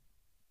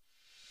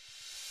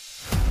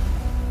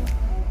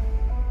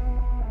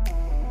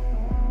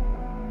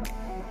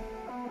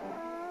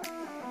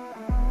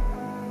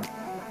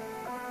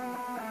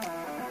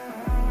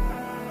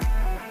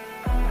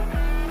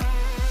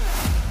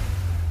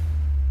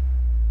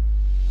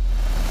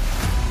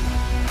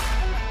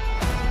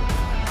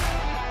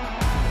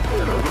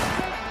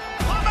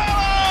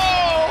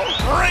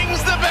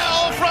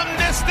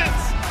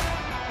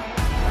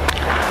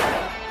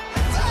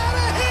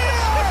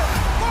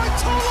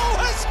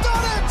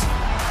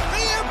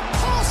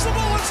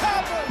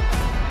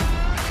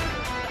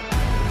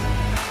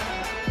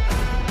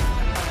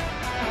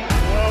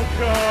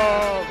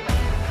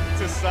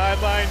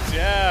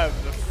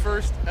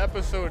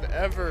episode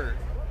ever.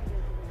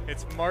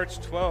 It's March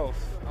 12th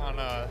on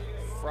a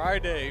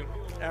Friday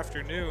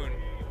afternoon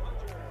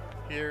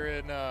here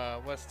in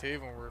West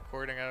Haven. We're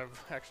recording out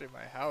of actually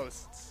my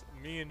house. It's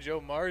me and Joe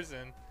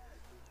Marzin.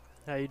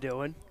 How you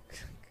doing?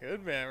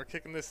 Good, man. We're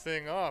kicking this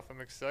thing off. I'm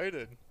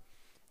excited.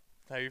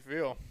 How you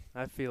feel?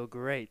 I feel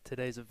great.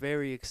 Today's a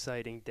very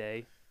exciting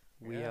day.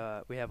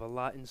 Yeah. We have a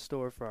lot in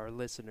store for our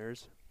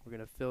listeners. We're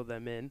gonna fill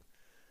them in.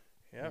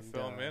 Yeah,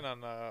 fill them in on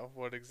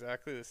what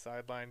exactly the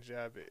sideline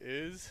jab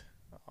is.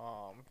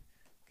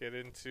 Get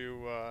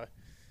into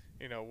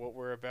what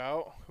we're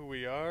about, who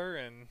we are,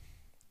 and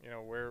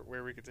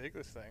where we could take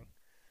this thing.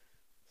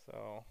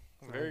 So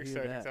very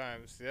exciting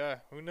times. Yeah,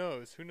 who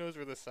knows? Who knows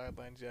where the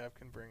sideline jab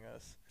can bring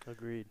us?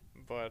 Agreed.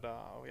 But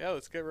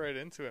let's get right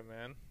into it,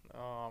 man.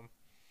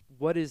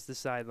 What is the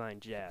sideline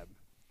jab?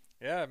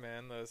 Yeah,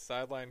 man, the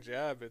sideline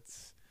jab.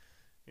 It's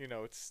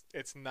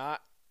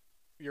not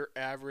your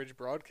average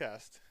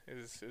broadcast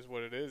is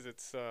what it is.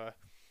 It's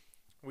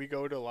we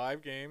go to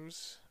live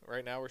games.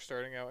 Right now we're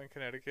starting out in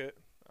Connecticut.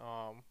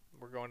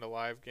 We're going to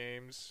live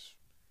games,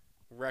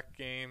 rec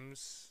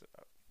games,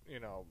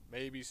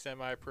 maybe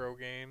semi-pro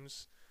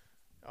games,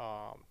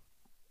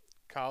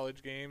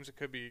 college games. It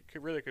could be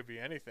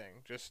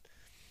anything. Just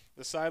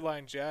the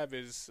sideline jab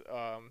is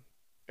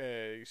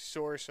a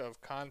source of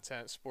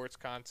content, sports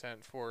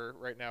content for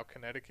right now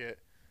Connecticut.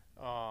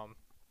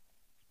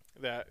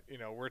 That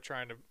we're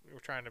trying to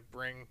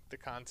bring the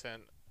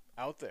content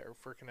out there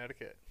for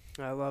Connecticut.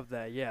 I love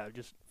that. Yeah,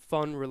 just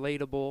fun,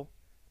 relatable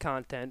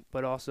content,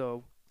 but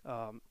also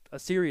a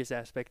serious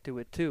aspect to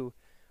it too,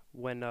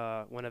 when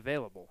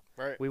available.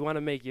 Right. We want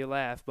to make you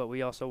laugh, but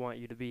we also want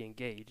you to be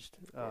engaged.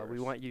 We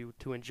want you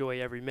to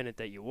enjoy every minute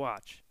that you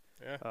watch,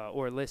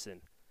 or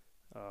listen.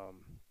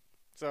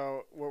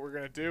 So what we're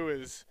gonna do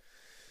is,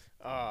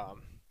 we're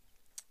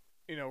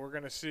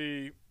gonna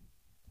see.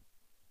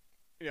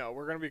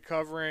 We're going to be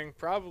covering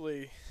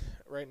probably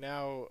right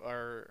now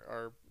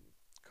our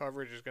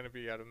coverage is going to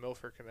be out of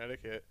Milford,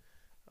 Connecticut,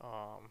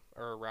 or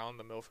around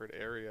the Milford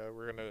area.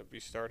 We're going to be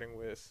starting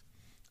with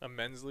a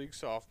men's league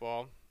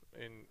softball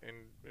in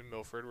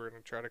Milford. We're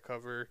going to try to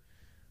cover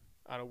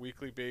on a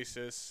weekly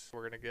basis.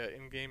 We're going to get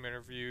in-game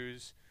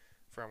interviews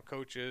from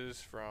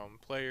coaches, from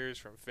players,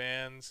 from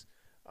fans.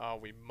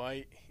 We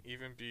might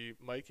even be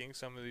miking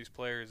some of these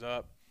players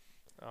up.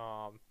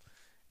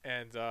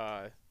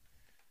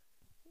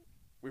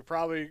 We're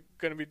probably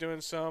going to be doing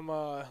some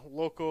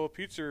local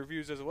pizza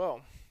reviews as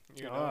well.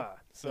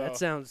 So that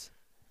sounds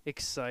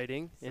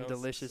exciting and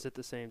delicious at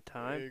the same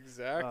time.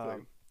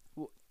 Exactly.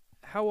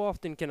 How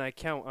often can I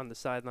count on the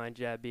sideline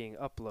jab being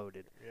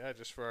uploaded? Yeah,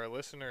 just for our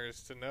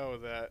listeners to know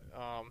that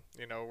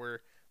we're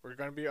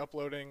going to be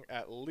uploading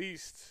at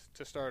least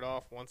to start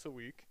off once a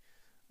week,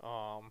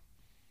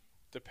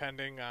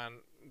 depending on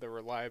the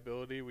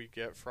reliability we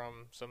get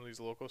from some of these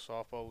local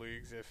softball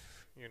leagues.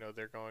 If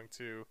they're going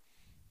to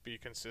be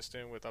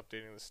consistent with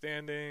updating the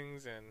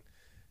standings and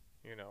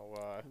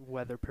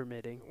weather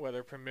permitting,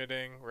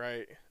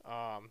 right?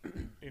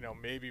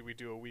 Maybe we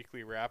do a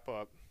weekly wrap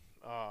up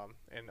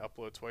and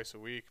upload twice a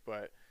week,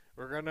 but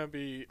we're gonna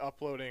be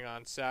uploading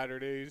on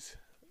Saturdays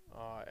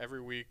every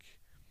week,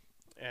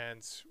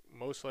 and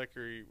most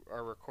likely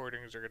our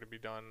recordings are going to be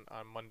done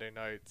on Monday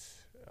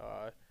nights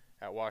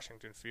at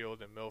Washington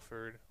Field in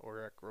Milford,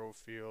 or at Grove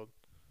Field,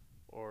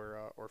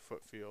 or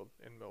Foot Field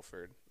in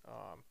Milford.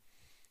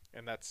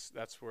 And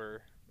that's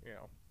where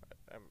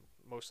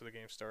most of the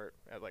games start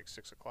at like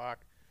 6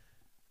 o'clock.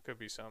 Could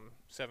be some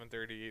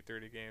 7:30,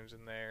 8:30 games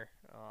in there,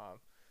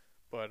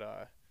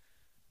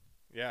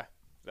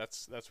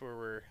 that's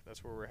where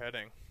we're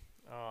heading.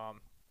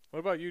 What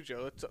about you,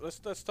 Joe?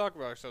 Let's talk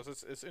about ourselves.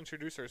 Let's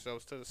introduce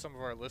ourselves to some of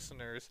our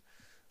listeners,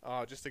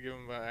 just to give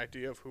them an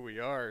idea of who we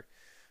are.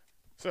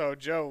 So,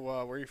 Joe,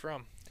 where are you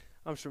from?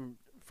 I'm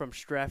from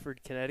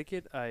Stratford,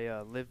 Connecticut.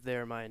 I lived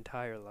there my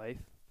entire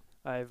life.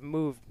 I've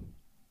moved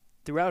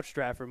throughout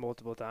Stratford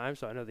multiple times,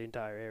 so I know the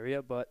entire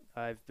area, but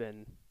I've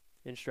been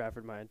in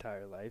Stratford my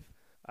entire life.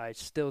 I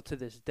still, to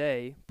this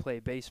day,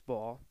 play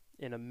baseball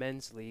in a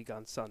men's league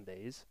on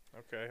Sundays.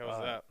 Okay, how's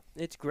that?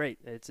 It's great.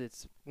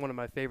 It's one of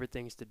my favorite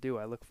things to do.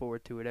 I look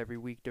forward to it every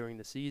week during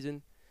the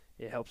season.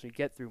 It helps me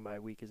get through my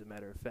week, as a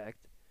matter of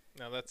fact.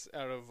 Now, that's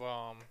out of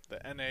the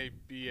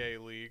NABA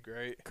league,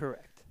 right?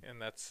 Correct. And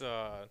that's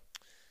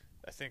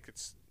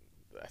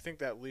I think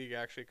that league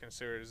actually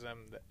considers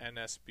them the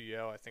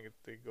NSBL. I think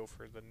they go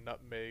for the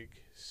Nutmeg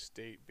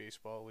State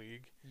Baseball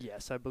League.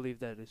 Yes, I believe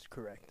that is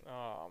correct.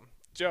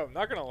 Joe, I'm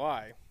not going to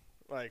lie.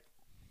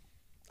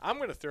 I'm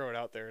going to throw it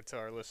out there to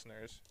our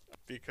listeners,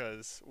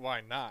 because why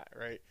not,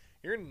 right?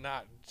 You're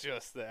not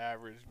just the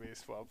average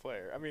baseball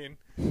player. I mean,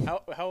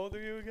 how old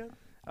are you again?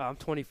 I'm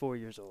 24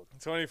 years old.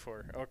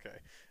 24, okay.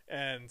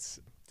 And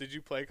did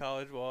you play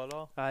college ball at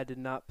all? I did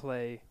not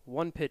play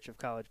one pitch of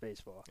college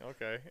baseball.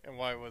 Okay, and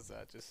why was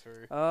that? Just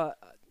for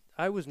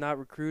I was not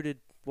recruited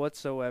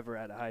whatsoever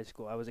out of high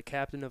school. I was a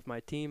captain of my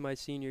team my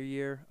senior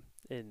year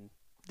and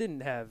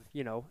didn't have,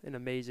 an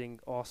amazing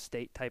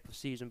all-state type of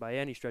season by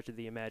any stretch of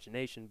the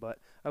imagination, but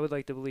I would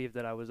like to believe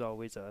that I was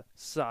always a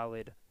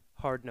solid,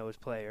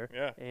 hard-nosed player.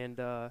 Yeah. And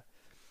I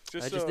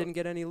Just just didn't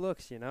get any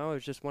looks, you know? It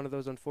was just one of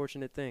those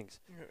unfortunate things.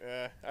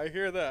 Yeah, I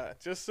hear that.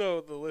 Just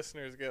so the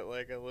listeners get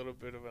like a little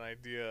bit of an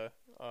idea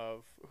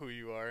of who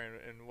you are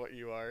and what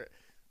you are.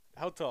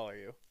 How tall are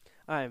you?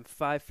 I am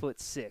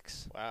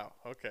 5'6". Wow.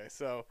 Okay.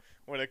 So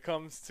when it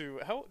comes to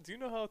do you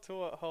know how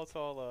tall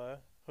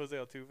Jose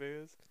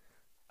Altuve is?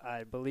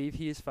 I believe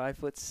he is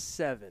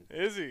 5'7".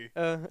 Is he?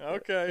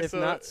 Okay. If so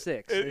not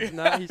 6. If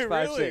not, he's 5'6".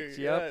 Really? Yep.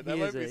 Yeah, that he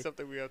might is be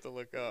something we have to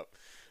look up.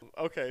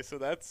 Okay. So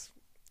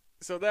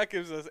that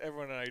gives us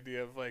everyone an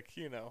idea of like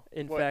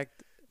In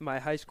fact, my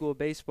high school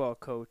baseball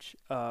coach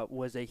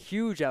was a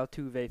huge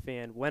Altuve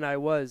fan when I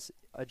was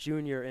a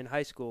junior in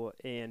high school,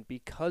 and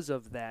because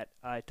of that,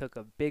 I took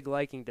a big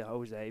liking to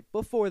Jose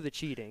before the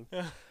cheating,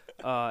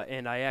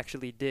 and I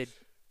actually did,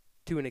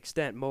 to an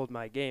extent, mold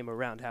my game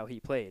around how he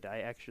played. I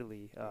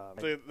actually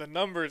the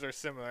numbers are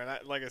similar,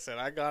 and like I said,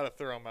 I gotta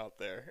throw them out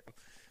there.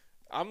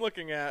 I'm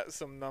looking at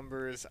some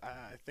numbers.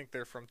 I think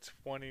they're from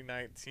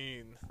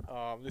 2019.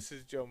 This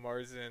is Joe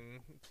Marzin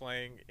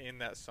playing in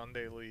that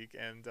Sunday league,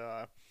 and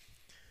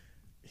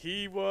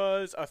he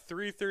was a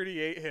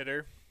 338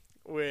 hitter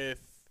with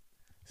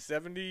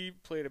 70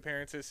 plate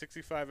appearances,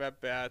 65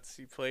 at-bats.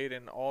 He played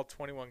in all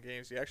 21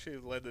 games. He actually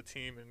led the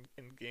team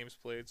in games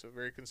played, so a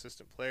very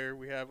consistent player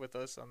we have with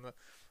us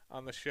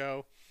on the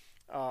show.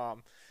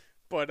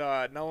 But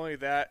not only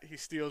that, he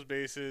steals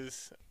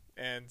bases,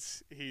 and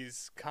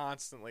he's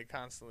constantly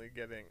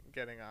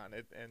getting on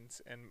it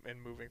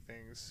and moving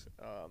things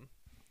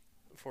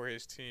for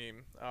his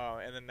team.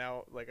 And then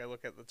now, like, I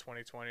look at the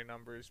 2020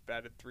 numbers,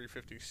 batted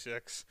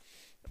 .356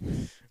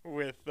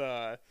 with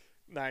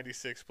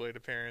 96 plate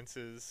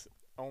appearances.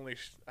 I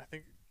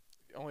think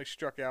only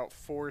struck out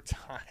 4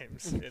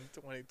 times in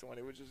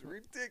 2020, which is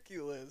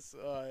ridiculous.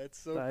 It's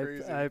so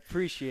crazy. I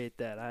appreciate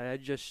that.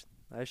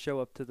 I show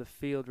up to the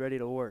field ready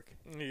to work.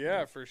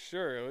 Yeah, for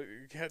sure.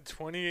 You had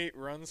 28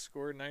 runs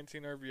scored,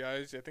 19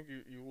 RBIs. I think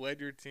you led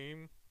your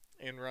team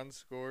in runs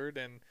scored,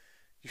 and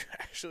you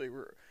actually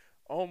were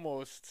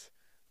almost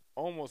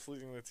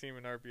leading the team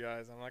in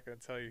RBIs. I'm not going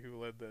to tell you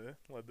who led the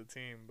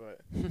team,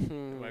 but it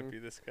might be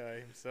this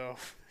guy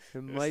himself.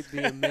 It might be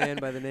a man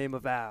by the name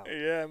of Al.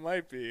 Yeah, it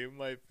might be.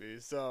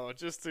 So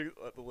just to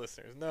let the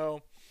listeners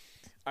know,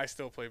 I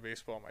still play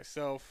baseball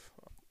myself,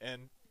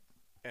 and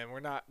we're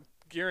not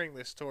gearing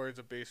this towards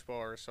a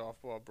baseball or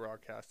softball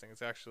broadcasting.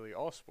 It's actually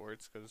all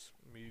sports, because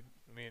me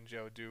and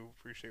Joe do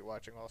appreciate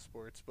watching all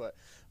sports. But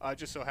it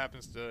just so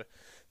happens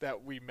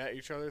that we met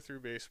each other through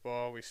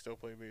baseball. We still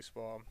play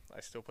baseball. I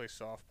still play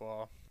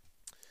softball.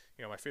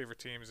 My favorite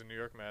team is the New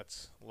York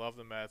Mets. Love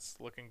the Mets.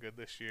 Looking good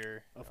this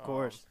year. Of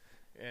course.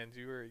 And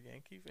you were a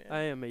Yankee fan?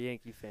 I am a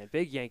Yankee fan.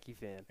 Big Yankee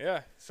fan.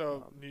 Yeah.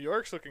 So New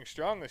York's looking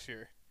strong this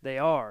year. They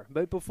are.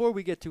 But before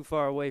we get too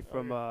far away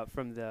from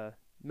the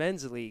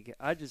men's league,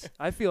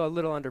 I feel a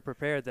little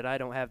underprepared that I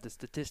don't have the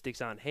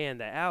statistics on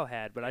hand that Al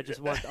had, but I just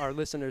want our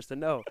listeners to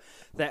know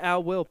that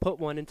Al will put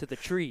one into the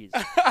trees.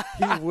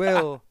 He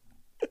will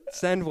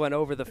send one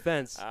over the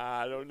fence.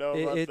 I don't know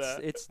about that.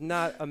 It's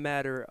not a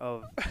matter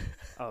of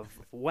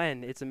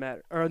when,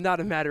 not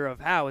a matter of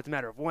how, it's a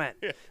matter of when.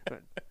 Yeah.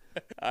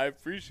 I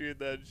appreciate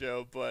that,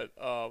 Joe, but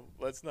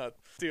let's not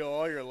steal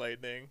all your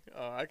lightning.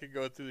 I could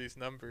go through these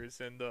numbers,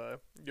 and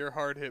your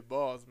hard-hit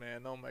balls,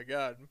 man, oh my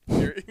God.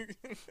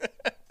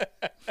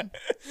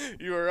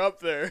 You are up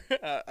there.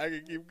 I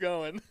could keep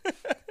going.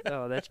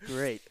 Oh, that's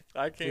great.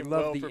 I came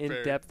love well the prepared.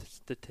 in-depth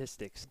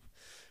statistics.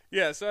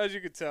 Yeah, so as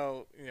you can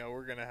tell,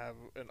 we're going to have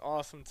an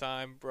awesome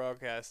time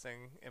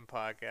broadcasting and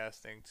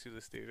podcasting to the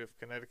state of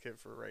Connecticut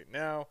for right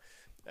now.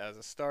 As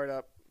a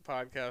startup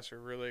podcast, we're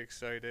really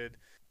excited.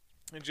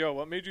 And Joe,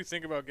 what made you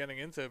think about getting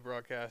into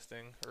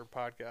broadcasting or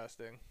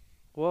podcasting?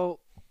 Well,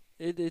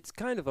 it's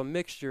kind of a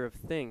mixture of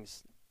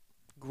things.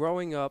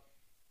 Growing up,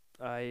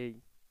 I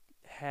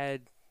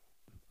had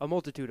a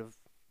multitude of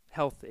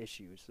health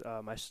issues.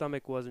 My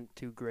stomach wasn't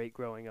too great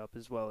growing up,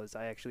 as well as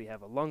I actually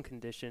have a lung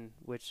condition,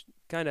 which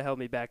kind of held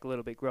me back a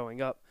little bit growing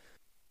up.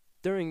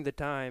 During the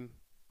time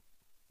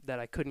that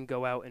I couldn't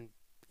go out and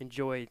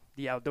enjoy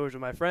the outdoors with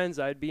my friends,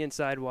 I'd be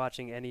inside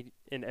watching any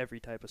and every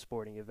type of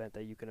sporting event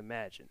that you can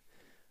imagine.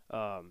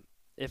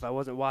 If I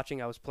wasn't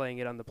watching, I was playing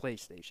it on the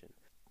PlayStation.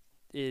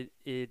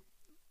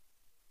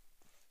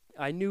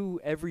 I knew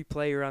every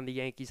player on the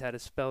Yankees had to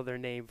spell their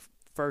name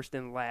first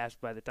and last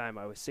by the time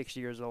I was 6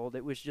 years old.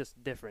 It was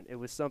just different. It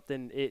was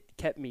something, it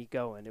kept me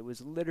going. It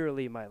was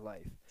literally my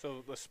life.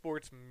 So the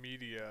sports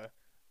media,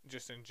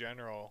 just in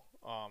general,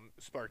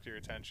 sparked your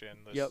attention?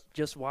 Yep,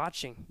 just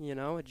watching,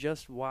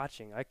 just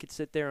watching. I could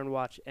sit there and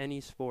watch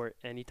any sport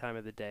any time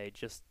of the day.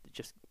 Just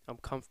I'm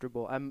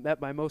comfortable. I'm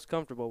at my most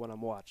comfortable when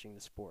I'm watching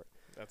the sport.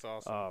 That's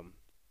awesome.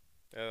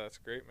 Yeah, that's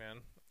great, man.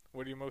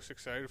 What are you most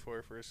excited for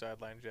a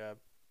sideline jab?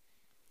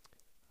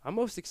 I'm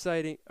most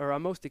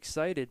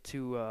excited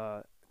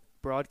to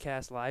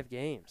broadcast live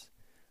games.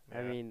 Yeah.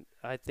 I mean,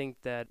 I think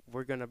that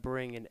we're going to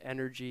bring an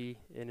energy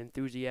and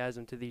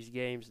enthusiasm to these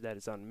games that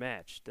is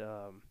unmatched.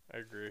 I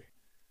agree.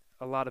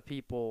 A lot of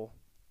people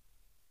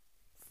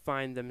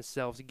find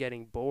themselves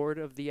getting bored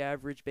of the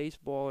average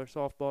baseball or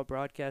softball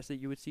broadcast that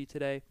you would see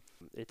today.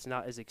 It's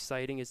not as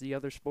exciting as the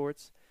other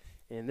sports.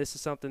 And this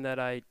is something that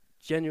I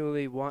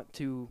genuinely want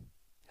to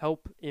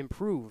help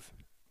improve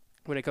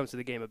when it comes to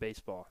the game of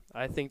baseball.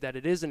 I think that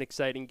it is an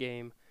exciting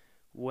game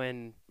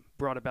when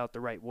brought about the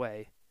right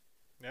way.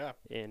 Yeah.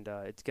 And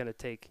it's going to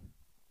take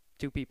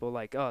two people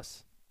like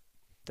us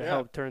to Yeah.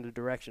 help turn the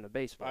direction of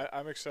baseball.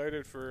 I'm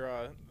excited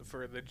for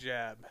the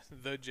jab.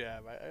 The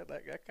jab.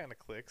 That kind of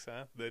clicks,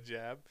 huh? The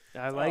jab.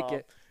 I like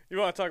it. You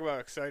want to talk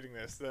about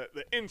excitingness?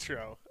 The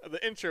intro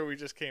we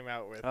just came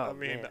out with. Oh, I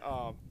mean,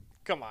 man.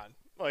 come on,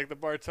 like the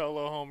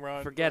Bartolo home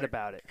run. Forget like,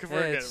 about it.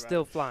 forget It's about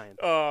still it. flying.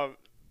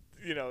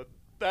 You know,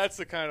 that's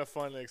the kind of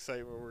fun and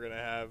excitement we're gonna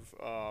have.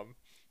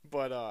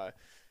 But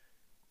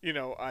you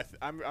know,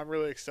 I'm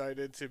really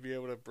excited to be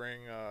able to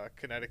bring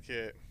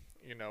Connecticut,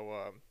 you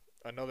know,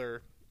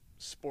 another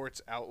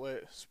sports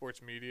outlet,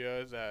 sports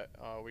media that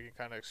we can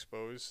kind of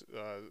expose,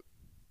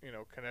 you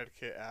know,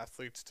 Connecticut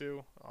athletes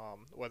to,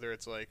 whether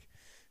it's like,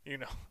 you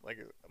know, like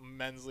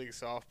men's league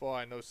softball.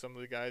 I know some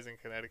of the guys in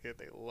Connecticut,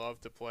 they love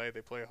to play.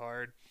 They play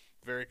hard,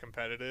 very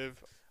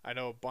competitive. I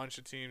know a bunch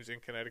of teams in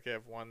Connecticut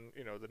have won,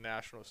 you know, the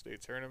national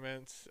state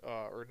tournaments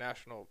or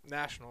national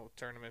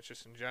tournaments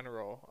just in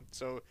general.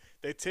 So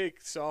they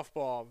take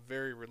softball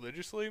very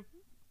religiously,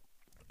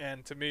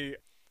 and to me,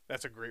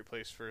 that's a great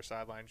place for a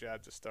sideline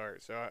jab to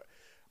start. So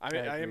I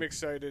am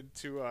excited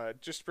to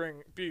just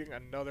being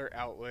another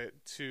outlet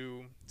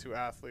to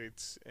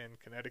athletes in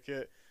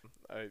Connecticut.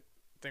 I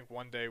think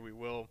one day we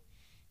will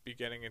be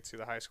getting into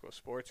the high school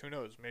sports. Who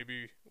knows?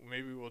 Maybe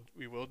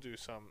we will do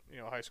some, you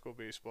know, high school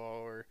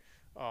baseball or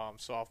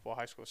softball,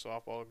 high school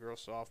softball,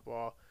 girls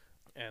softball,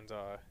 and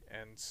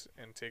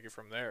take it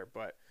from there.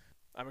 But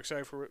I'm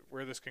excited for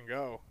where this can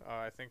go.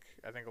 I think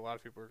a lot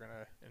of people are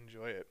gonna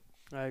enjoy it.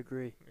 I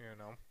agree. You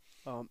know.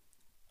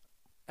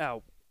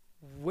 Al,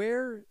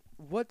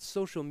 what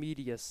social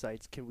media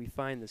sites can we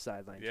find the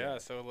sideline? Yeah,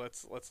 jab? so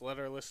let's let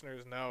our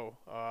listeners know.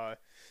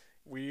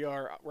 We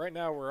are right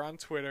now. We're on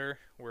Twitter.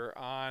 We're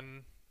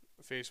on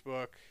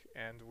Facebook,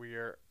 and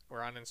we're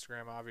on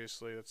Instagram.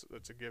 Obviously,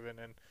 that's a given.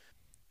 And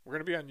we're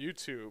gonna be on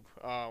YouTube.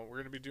 We're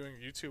gonna be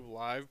doing YouTube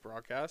live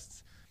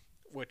broadcasts,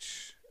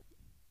 which,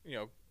 you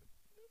know,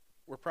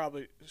 we're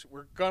going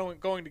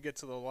to get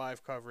to the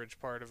live coverage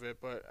part of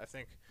it, but I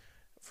think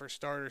for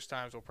starters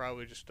times we'll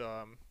probably just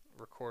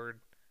record,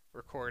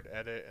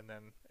 edit, and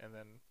then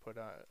put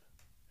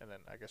and then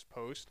I guess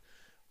post.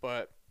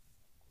 But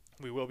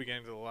we will be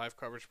getting to the live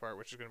coverage part,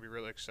 which is going to be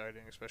really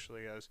exciting,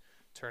 especially as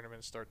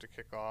tournaments start to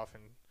kick off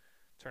and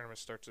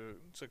tournaments start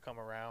to come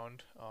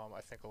around.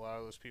 I think a lot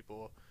of those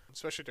people,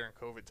 especially during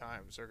COVID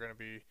times, are going to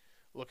be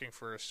looking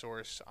for a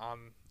source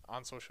on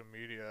social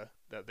media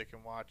that they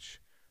can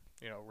watch,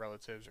 you know,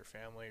 relatives or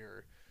family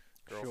or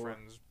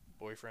girlfriends,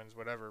 boyfriends,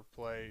 whatever,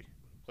 play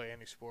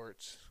any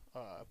sports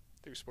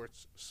through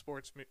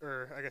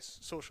or I guess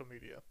social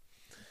media.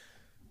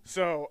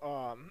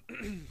 So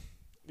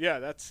yeah,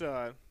 that's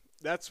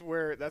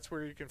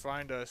where you can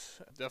find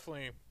us.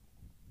 Definitely,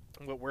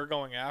 what we're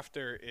going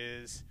after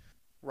is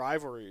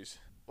rivalries.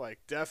 Like,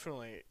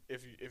 definitely,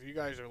 if you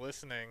guys are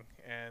listening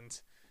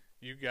and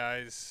you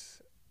guys,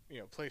 you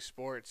know, play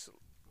sports,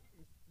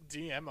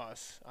 DM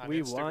us on Instagram.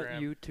 We want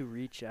you to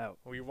reach out.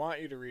 We want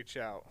you to reach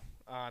out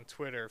on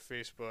Twitter,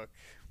 Facebook,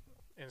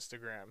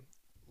 Instagram.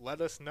 Let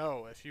us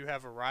know if you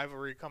have a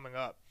rivalry coming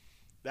up.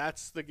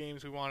 That's the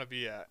games we want to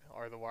be at,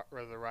 are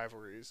the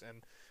rivalries,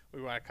 and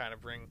we want to kind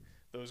of bring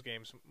those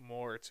games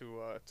more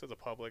to the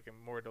public and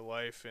more to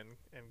life, and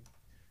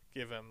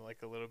give them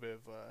like a little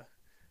bit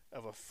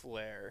of a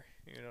flair.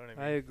 You know what I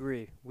mean? I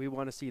agree. We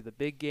want to see the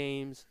big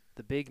games,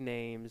 the big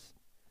names,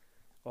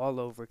 all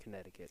over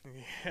Connecticut.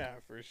 Yeah,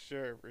 for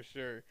sure.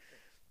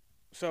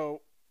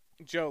 So,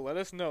 Joe, let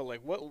us know,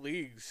 like, what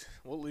leagues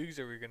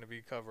are we going to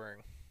be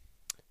covering?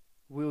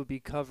 We'll be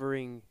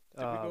covering.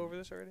 Did we go over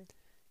this already?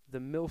 The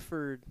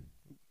Milford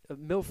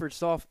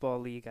Softball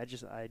League. I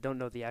don't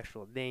know the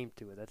actual name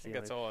to it. I think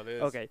that's all it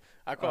is. Okay.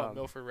 I call it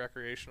Milford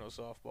Recreational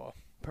Softball.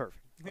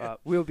 Perfect.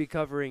 We'll be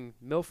covering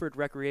Milford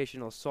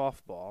Recreational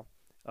Softball.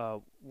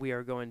 We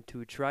are going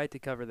to try to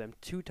cover them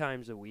 2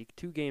 times a week,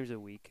 2 games a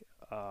week,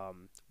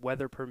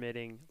 weather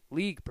permitting,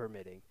 league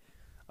permitting.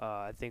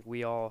 I think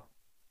we all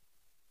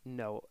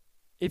know,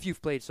 if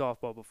you've played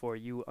softball before,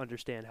 you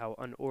understand how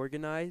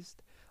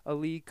unorganized a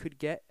league could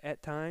get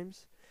at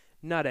times.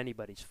 Not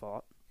anybody's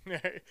fault.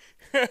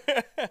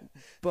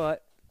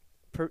 But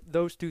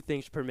those 2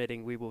 things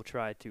permitting, we will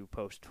try to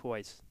post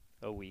twice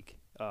a week.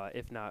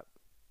 If not,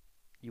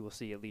 you will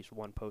see at least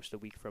 1 post a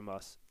week from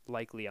us,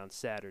 likely on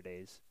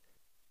Saturdays.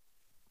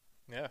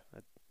 Yeah. I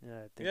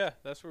think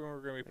That's when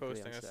we're going to be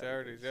posting on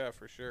Saturdays. Yeah,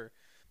 for sure.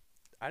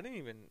 Did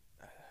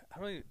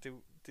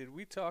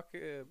we talk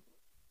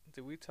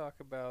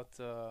about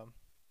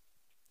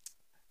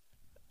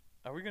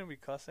are we going to be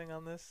cussing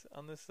on this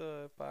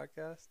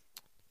podcast?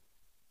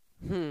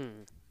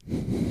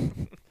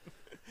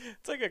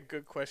 It's like a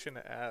good question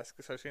to ask,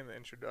 especially in the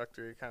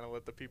introductory, kind of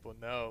let the people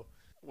know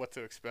what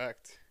to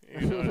expect.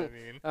 You know what I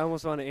mean? I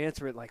almost want to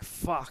answer it like,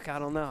 fuck, I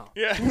don't know.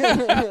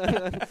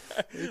 Yeah.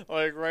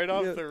 Like right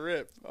off Yeah. the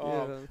rip.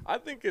 Yeah. I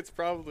think it's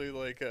probably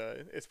like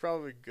it's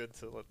probably good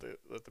to let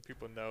the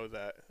people know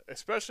that,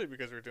 especially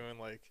because we're doing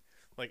like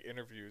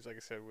interviews, like I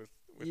said, with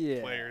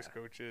Yeah. players,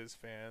 coaches,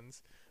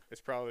 fans.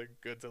 It's probably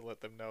good to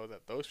let them know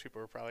that those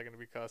people are probably going to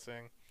be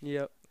cussing,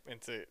 Yep.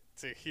 and to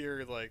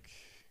hear like,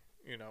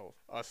 you know,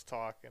 us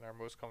talk in our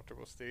most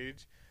comfortable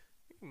stage.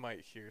 You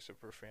might hear some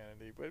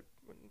profanity, but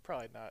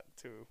probably not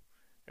to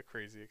a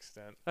crazy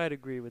extent. I'd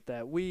agree with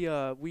that. We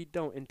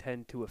don't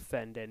intend to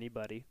offend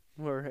anybody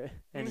or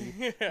any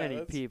Yeah,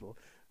 any people.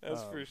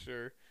 That's for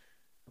sure.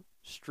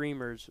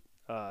 Streamers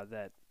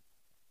that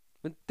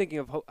when thinking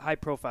of high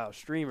profile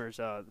streamers,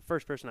 the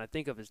first person I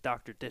think of is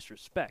Dr.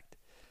 Disrespect.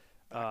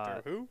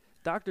 Doctor who?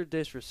 Dr.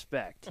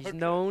 Disrespect. He's Okay.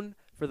 known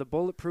for the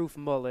bulletproof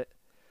mullet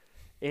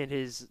and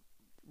his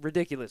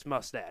ridiculous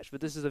mustache, but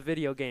this is a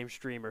video game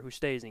streamer who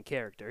stays in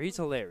character. He's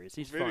hilarious.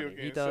 He's Video funny.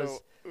 game. He does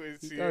So,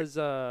 is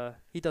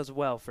he does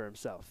well for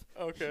himself.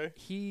 Okay.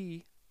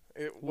 He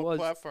What was-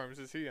 platforms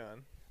is he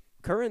on?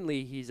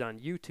 currently he's on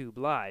YouTube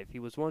Live. He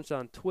was once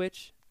on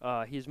Twitch.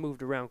 He's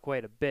moved around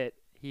quite a bit.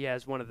 He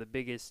has one of the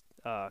biggest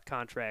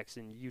contracts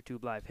in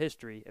YouTube Live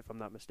history, if I'm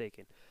not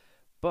mistaken.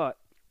 But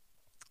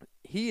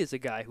he is a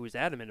guy who is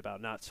adamant about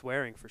not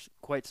swearing for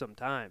quite some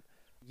time.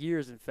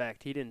 Years, in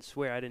fact, he didn't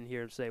swear. I didn't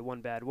hear him say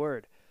one bad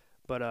word.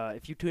 But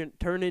if you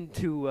tune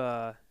into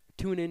a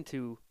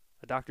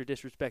Dr.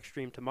 Disrespect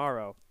stream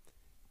tomorrow,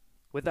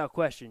 without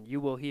question, you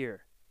will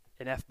hear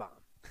an F-bomb.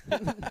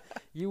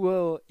 You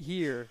will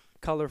hear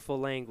colorful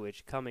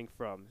language coming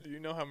from. Do you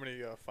know how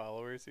many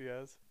followers he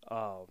has?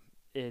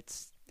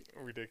 It's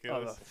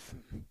Ridiculous.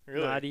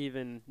 Really?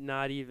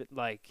 not even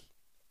like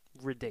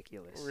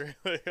ridiculous.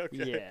 Really? Okay.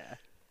 Yeah,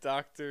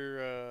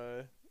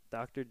 Dr.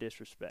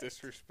 Disrespect.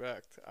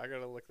 Disrespect. I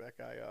gotta look that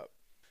guy up.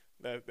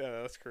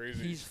 That's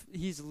crazy.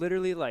 He's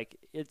literally like,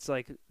 it's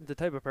like the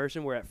type of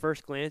person where at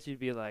first glance you'd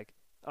be like,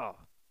 oh,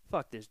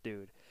 fuck this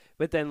dude.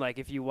 But then like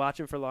if you watch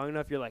him for long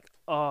enough, you're like,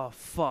 oh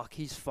fuck,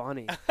 he's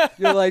funny.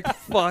 You're like,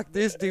 fuck,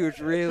 this dude's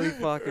really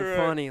fucking Right.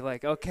 funny.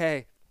 Like,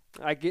 okay,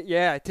 I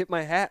tip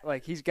my hat.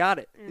 Like, he's got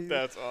it.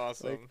 That's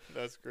awesome.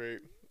 That's great.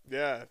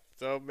 Yeah.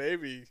 So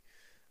maybe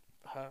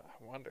I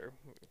wonder.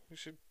 We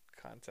should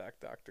contact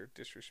Dr.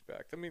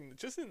 Disrespect. I mean,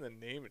 just in the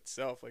name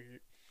itself,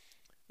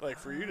 like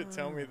for you to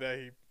tell me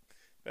that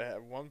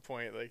at one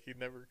point like he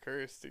never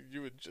cursed,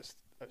 you would just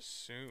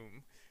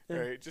assume,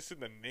 right? Just in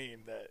the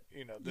name that,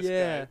 you know,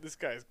 this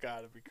guy's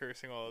got to be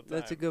cursing all the time.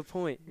 That's a good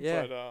point.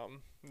 Yeah. But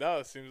no,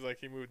 it seems like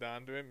he moved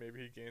on to it.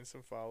 Maybe he gained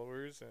some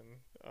followers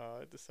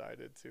and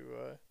decided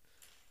to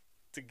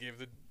give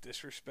the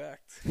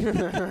disrespect.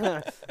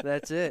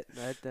 That's it.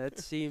 That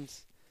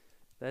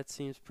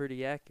seems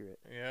pretty accurate.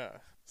 Yeah.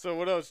 So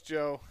what else,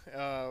 Joe?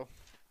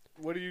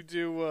 What do you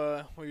do?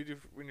 What do you do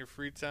in your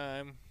free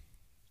time?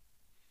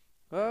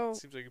 Well,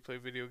 Seems like you play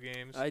video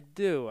games. I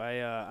do.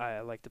 I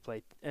like to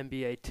play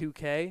NBA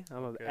 2K.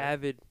 I'm an Okay.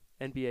 avid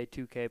NBA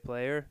 2K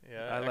player.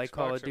 Yeah, I like Xbox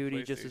Call of or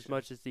Duty just as PlayStation?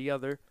 much as the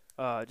other,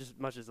 just as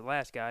much as the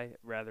last guy,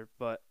 rather.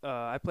 But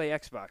I play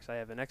Xbox. I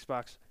have an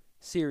Xbox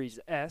Series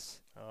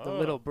S, the Oh,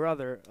 little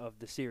brother of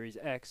the Series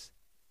X,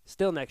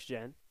 still next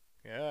gen.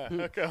 Yeah.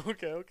 Hmm.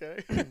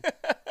 Okay.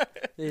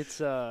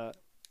 It's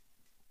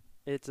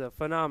a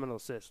phenomenal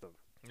system.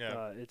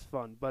 Yeah. It's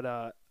fun, but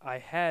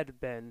I've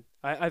been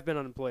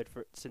unemployed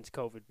since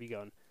COVID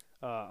begun.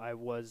 I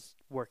was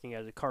working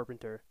as a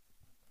carpenter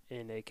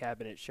in a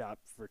cabinet shop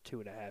for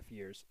 2.5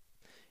 years,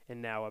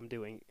 and now I'm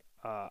doing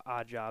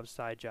odd jobs,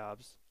 side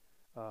jobs,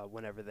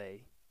 whenever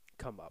they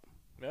come up.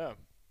 Yeah.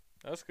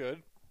 That's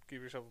good.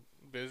 Keep yourself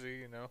busy,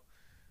 you know.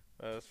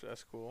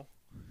 That's cool.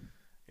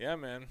 Yeah,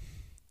 man.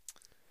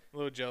 A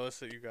little jealous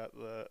that you got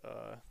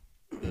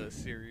the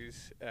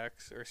Series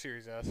X or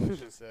Series S, I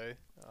should say.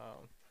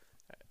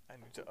 I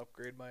need to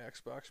upgrade my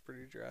Xbox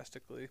pretty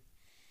drastically.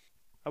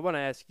 I want to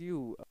ask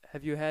you: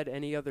 have you had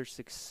any other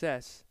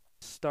success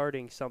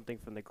starting something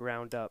from the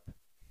ground up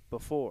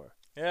before?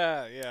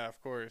 Yeah, of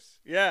course.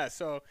 Yeah,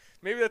 so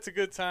maybe that's a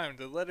good time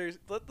to let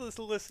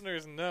the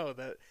listeners know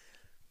that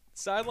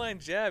Sideline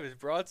Jab is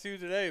brought to you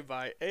today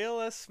by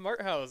ALS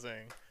Smart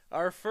Housing,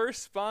 our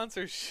first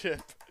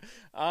sponsorship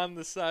on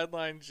the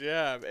Sideline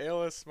Jab.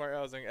 ALS Smart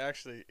Housing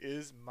actually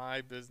is my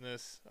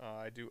business.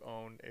 I do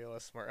own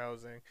ALS Smart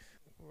Housing.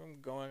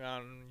 I'm going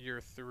on year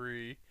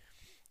 3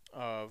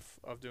 of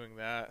doing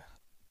that.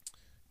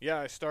 Yeah,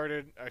 I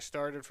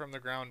started from the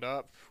ground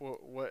up.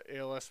 What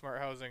ALS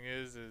Smart Housing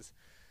is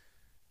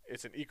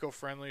it's an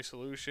eco-friendly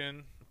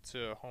solution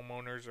to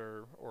homeowners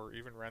or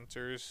even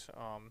renters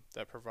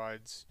that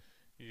provides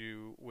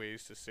you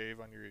ways to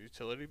save on your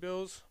utility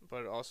bills,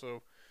 but it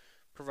also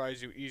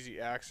provides you easy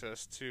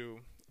access to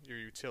your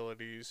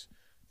utilities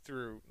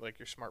through like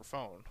your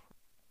smartphone.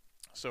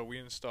 So we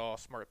install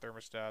smart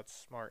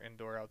thermostats, smart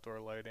indoor-outdoor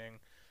lighting,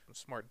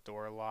 smart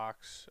door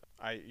locks.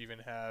 I even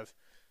have,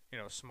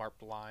 smart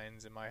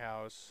blinds in my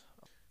house.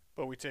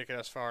 But we take it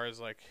as far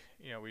as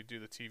we do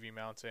the TV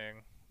mounting.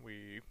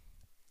 We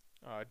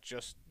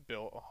just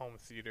built a home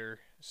theater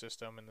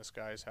system in this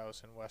guy's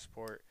house in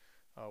Westport,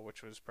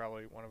 which was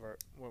probably one of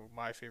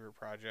my favorite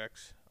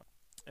projects.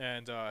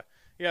 And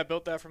yeah,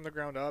 built that from the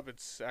ground up.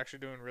 It's actually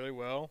doing really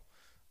well.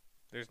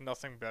 There's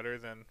nothing better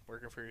than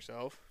working for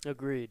yourself.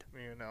 Agreed.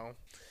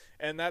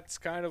 And that's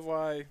kind of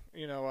why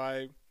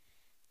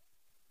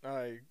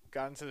I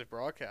got into the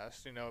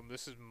broadcast.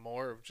 This is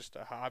more of just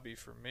a hobby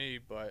for me,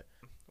 but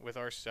with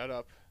our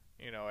setup,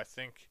 I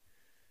think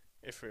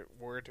if it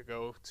were to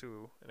go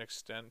to an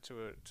extent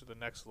to the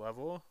next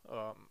level,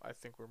 I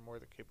think we're more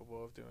than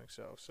capable of doing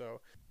so.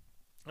 So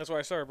that's why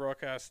I started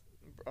broadcast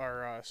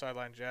our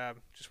Sideline Jab.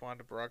 Just wanted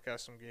to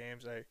broadcast some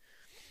games. I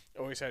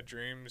always had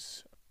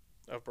dreams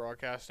of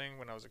broadcasting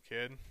when I was a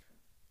kid.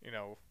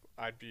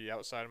 I'd be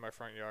outside in my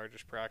front yard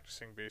just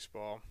practicing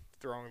baseball,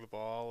 throwing the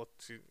ball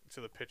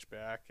to the pitch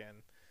back,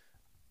 and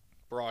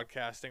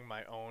broadcasting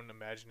my own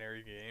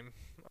imaginary game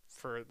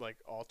for like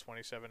all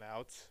 27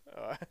 outs.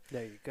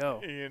 There you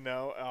go.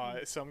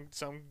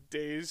 Some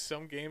days,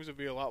 some games would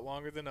be a lot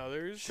longer than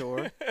others.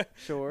 Sure.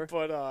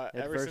 But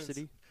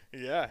adversity.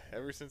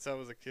 ever since I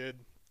was a kid,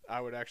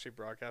 I would actually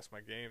broadcast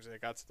my games, and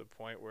it got to the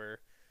point where,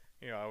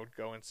 I would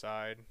go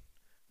inside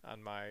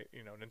on my,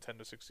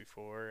 Nintendo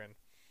 64, and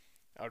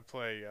I would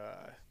play,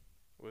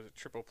 was it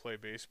Triple Play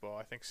Baseball?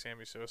 I think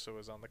Sammy Sosa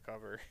was on the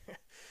cover.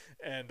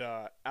 And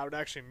I would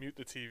actually mute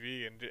the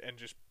TV and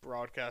just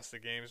broadcast the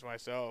games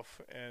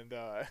myself. And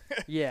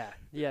yeah,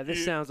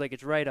 this sounds like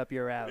it's right up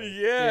your alley.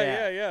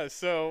 Yeah.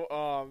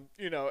 So,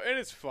 and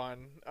it's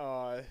fun.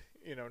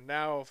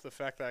 Now the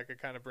fact that I could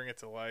kind of bring it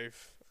to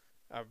life,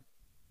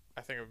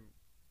 I think I'm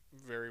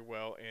very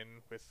well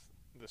in with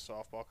the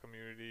softball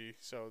community,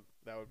 so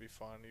that would be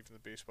fun. Even the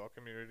baseball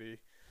community.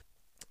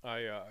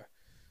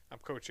 I'm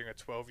coaching a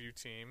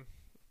 12U team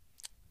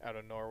out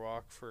of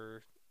Norwalk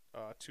for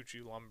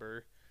Tucci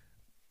Lumber,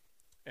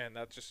 and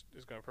that just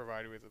is going to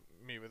provide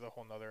me with a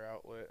whole nother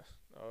outlet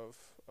of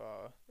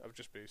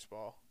just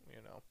baseball.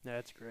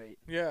 That's great.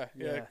 Yeah,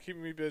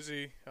 keeping me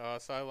busy.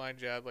 Sideline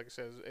Jab, like I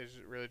said, is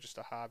really just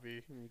a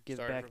hobby. Give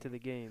back to the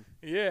game.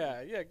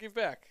 Yeah, give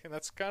back, and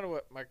that's kind of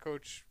what my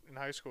coach in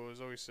high school has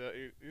always said.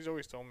 He's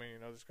always told me,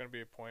 there's going to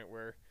be a point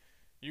where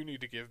you need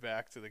to give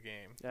back to the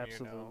game.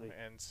 Absolutely.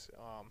 And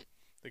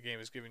the game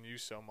has given you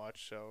so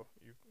much, so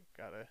you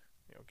gotta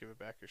give it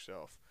back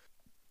yourself.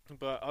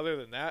 But other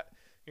than that,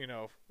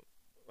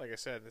 like I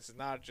said, this is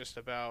not just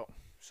about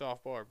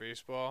softball or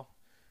baseball.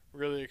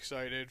 Really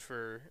excited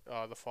for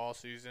the fall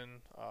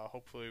season.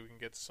 Hopefully we can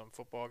get to some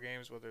football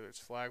games, whether it's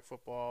flag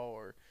football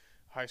or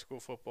high school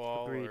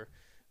football. Agreed.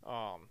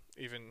 Or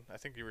even, I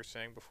think you were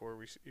saying before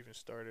we even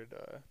started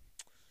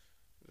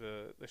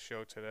the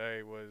show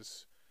today,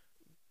 was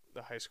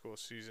the high school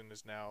season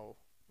is now,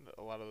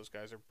 a lot of those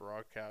guys are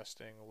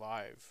broadcasting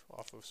live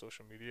off of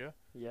social media.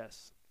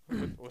 Yes.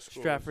 What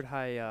Stratford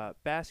High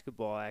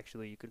basketball,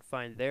 actually, you can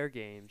find their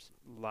games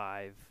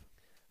live.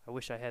 I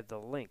wish I had the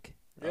link.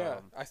 Yeah,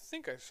 I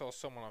think I saw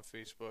someone on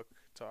Facebook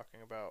talking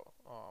about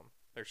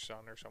their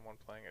son or someone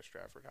playing at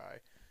Stratford High,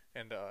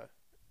 and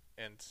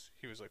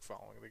he was like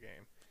following the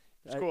game.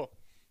 It's cool.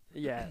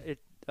 Yeah, it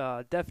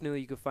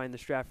definitely you can find the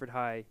Stratford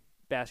High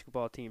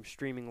basketball team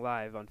streaming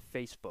live on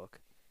Facebook.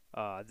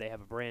 They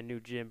have a brand new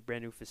gym,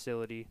 brand new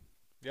facility.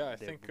 Yeah, I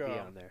think be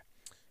on there.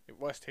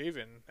 West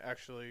Haven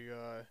actually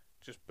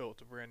just built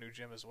a brand new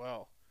gym as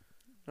well.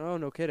 Oh,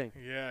 no kidding.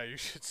 Yeah, you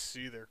should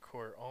see their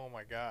court. Oh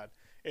my God,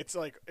 it's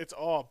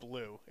all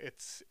blue.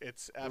 It's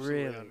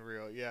absolutely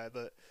unreal. Yeah,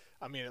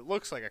 it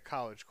looks like a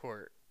college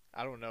court.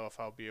 I don't know if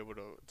I'll be able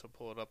to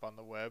pull it up on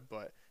the web,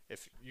 but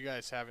if you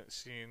guys haven't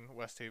seen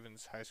West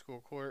Haven's high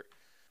school court,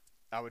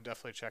 I would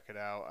definitely check it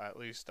out, at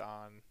least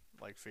on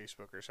like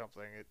Facebook or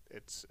something.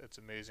 It's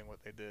amazing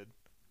what they did.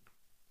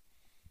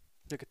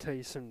 I could tell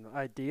you some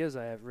ideas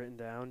I have written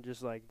down,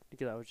 just like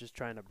because I was just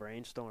trying to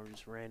brainstorm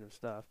just random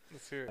stuff.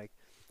 Let's hear it. Like,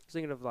 I was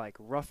thinking of like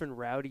Rough and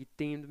Rowdy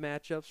themed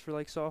matchups for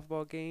like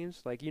softball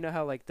games. Like,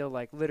 how like they'll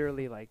like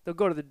literally like they'll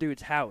go to the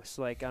dude's house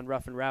like on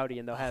Rough and Rowdy,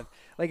 and they'll have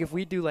like, if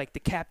we do like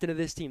the captain of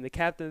this team,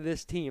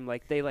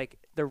 like they like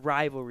their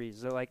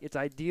rivalries. They're like, it's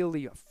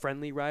ideally a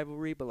friendly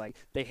rivalry, but like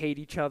they hate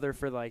each other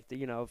for like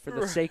for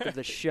the sake of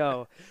the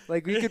show.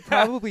 Like, we could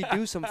probably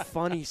do some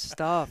funny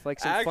stuff,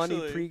 like some funny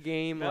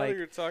pregame. Now like that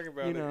you're talking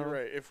about it, you're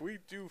right. If we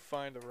do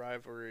find a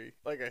rivalry,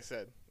 like I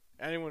said,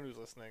 anyone who's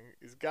listening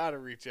has got to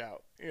reach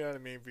out. You know what I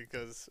mean?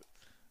 Because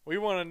we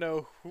want to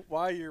know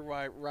why your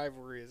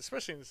rivalry is,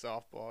 especially in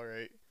softball,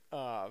 right?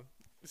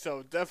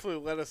 So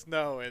definitely let us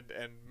know,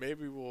 and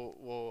maybe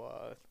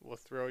we'll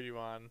throw you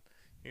on,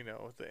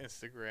 the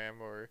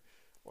Instagram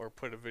or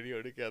put a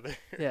video together.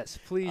 Yes,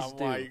 please on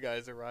do. Why you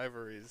guys are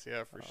rivalries?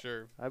 Yeah, for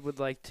sure. I would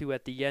like to,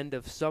 at the end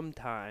of some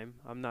time,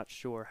 I'm not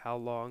sure how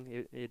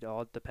long. It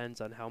all depends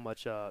on how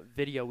much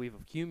video we've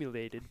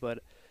accumulated, but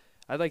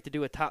I'd like to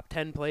do a top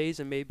 10 plays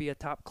and maybe a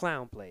top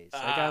clown plays.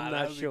 Like, I'm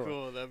not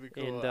sure. That'd be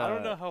cool. And, I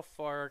don't know how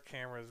far our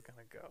camera is going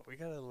to go. We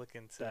got to look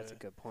into... That's a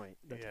good point.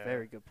 That's a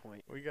very good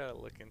point. We got to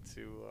look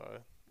into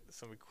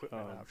some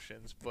equipment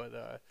options.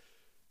 But,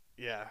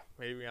 yeah,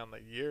 maybe on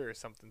the year or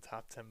something,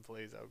 top 10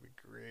 plays, that would be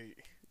great.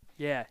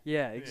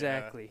 Yeah,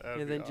 exactly. Yeah,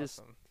 that'd And be then just,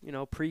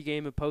 awesome.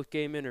 pregame and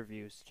postgame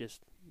interviews.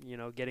 Just,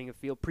 getting a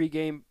feel.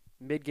 Pregame,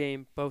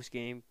 midgame,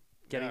 postgame,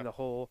 Yeah.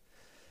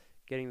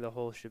 getting the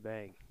whole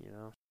shebang.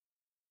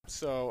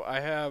 So I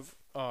have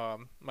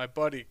my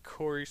buddy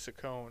Corey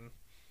Saccone.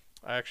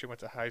 I actually went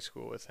to high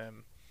school with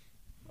him.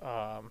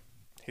 Um,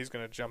 he's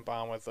gonna jump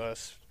on with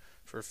us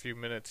for a few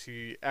minutes.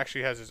 He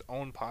actually has his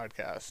own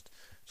podcast.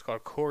 It's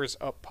called Core's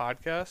Up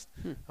Podcast.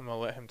 Hmm. I'm gonna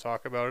let him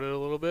talk about it a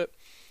little bit.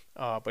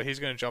 But he's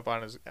gonna jump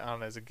on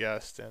as a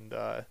guest, and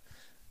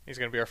he's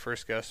gonna be our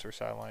first guest for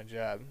Sideline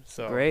Jab.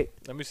 So Great.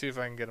 let me see if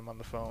I can get him on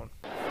the phone.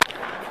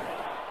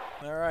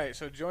 All right,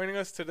 so joining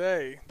us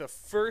today, the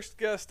first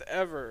guest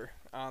ever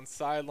on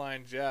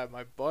Sideline Jab,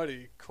 my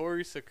buddy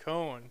Corey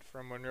Saccone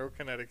from Monroe,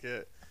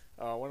 Connecticut.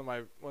 One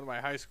of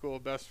my high school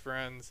best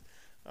friends.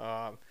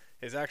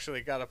 He's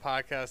actually got a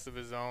podcast of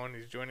his own.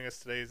 He's joining us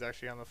today. He's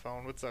actually on the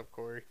phone. What's up,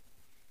 Corey?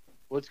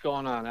 What's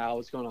going on, Al?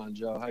 What's going on,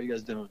 Joe? How you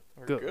guys doing?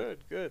 We're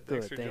Good. good.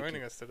 Thanks for Thank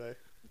joining you. us today.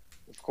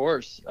 Of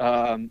course.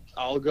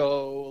 I'll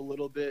go a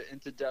little bit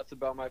into depth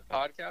about my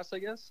podcast, I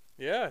guess.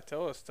 Yeah,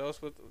 tell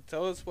us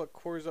what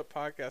Core's Up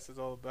Podcast is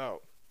all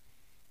about.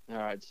 All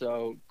right.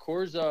 So,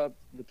 Core's Up,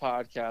 the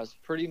podcast,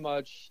 pretty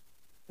much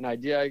an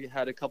idea I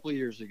had a couple of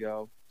years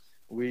ago.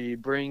 We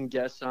bring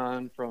guests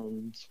on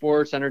from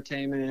sports,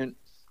 entertainment,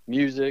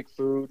 music,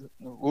 food,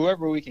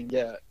 whoever we can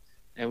get.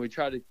 And we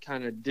try to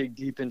kind of dig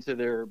deep into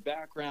their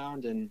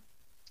background and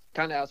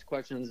kind of ask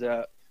questions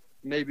that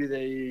maybe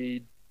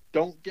they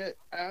don't get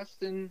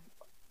asked in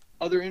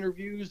other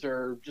interviews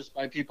or just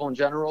by people in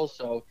general.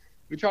 So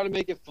we try to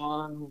make it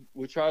fun.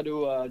 We try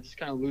to just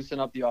kind of loosen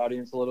up the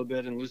audience a little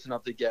bit and loosen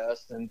up the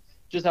guests and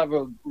just have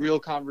a real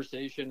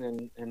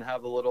conversation and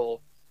have a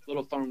little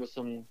fun with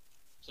some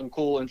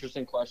cool,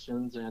 interesting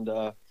questions and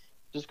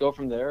just go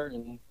from there.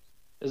 And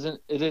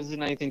it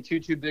isn't anything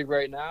too big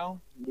right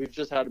now. We've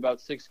just had about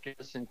 6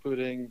 guests,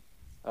 including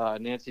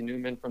Nancy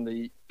Newman from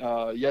the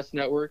Yes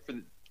Network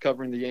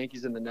covering the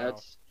Yankees and the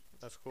Nets.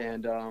 That's cool.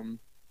 And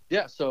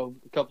so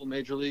a couple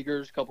major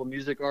leaguers, a couple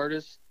music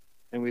artists,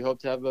 and we hope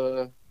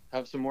to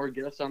have some more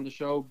guests on the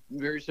show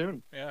very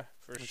soon. Yeah,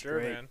 for That's sure,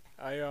 great.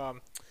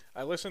 man.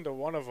 I listened to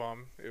one of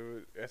them.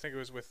 I think it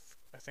was with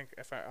I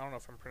don't know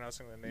if I'm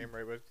pronouncing the name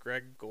right, but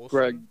Greg Golson.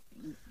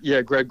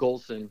 Greg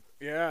Golson.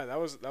 Yeah, that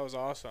was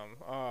awesome.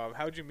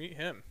 How'd you meet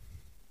him?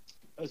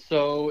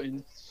 So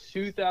in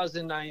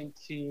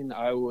 2019,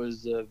 I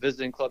was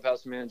visiting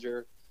clubhouse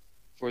manager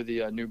for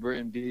the New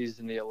Britain Bees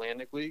in the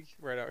Atlantic League.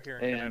 Right out here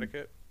in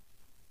Connecticut.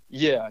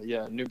 Yeah,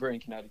 New Britain,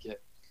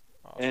 Connecticut.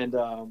 Awesome.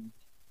 And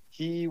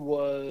he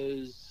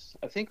was,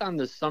 I think, on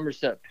the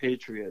Somerset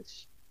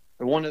Patriots,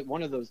 or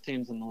one of those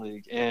teams in the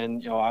league.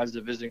 And I was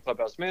a visiting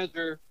clubhouse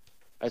manager.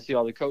 I see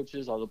all the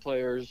coaches, all the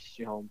players,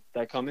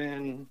 that come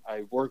in.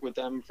 I work with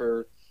them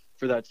for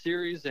that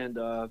series, and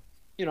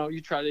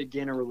you try to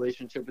gain a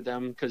relationship with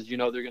them because they're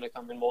going to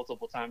come in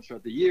multiple times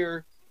throughout the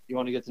year. You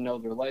want to get to know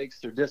their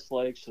likes, their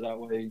dislikes, so that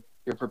way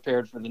you're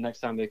prepared for the next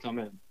time they come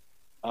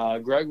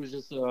in. Greg was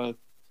just a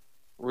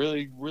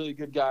really, really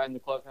good guy in the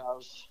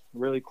clubhouse,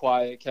 really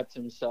quiet, kept to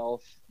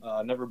himself,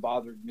 never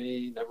bothered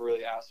me, never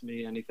really asked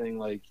me anything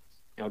like,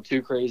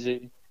 too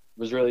crazy. It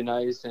was really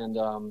nice. And,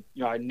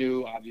 I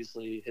knew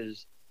obviously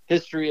his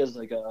history as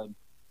like a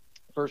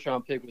first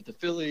round pick with the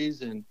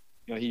Phillies. And,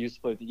 he used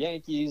to play with the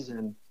Yankees.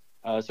 And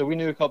so we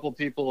knew a couple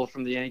people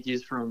from the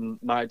Yankees from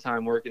my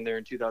time working there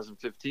in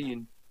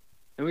 2015.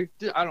 And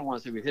I don't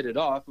want to say we hit it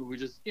off, but we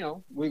just,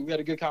 we had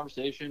a good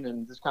conversation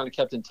and just kind of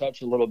kept in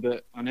touch a little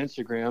bit on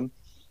Instagram.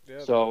 Yeah,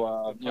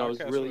 So, the it was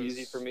really podcast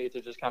easy for me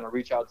to just kind of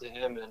reach out to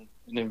him and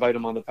invite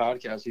him on the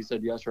podcast. He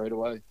said yes right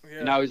away. Yeah,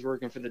 And now he's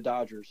working for the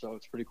Dodgers, so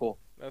it's pretty cool.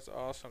 that's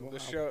awesome. Wow.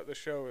 The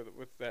show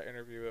with that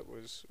interview, it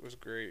was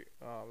great.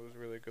 It was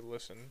really a good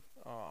listen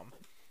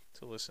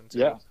to listen to.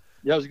 Yeah,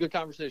 it was a good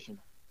conversation.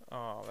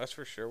 That's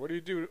for sure. What do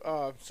you do?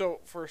 So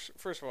first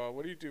of all,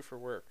 what do you do for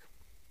work?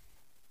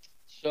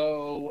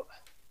 So,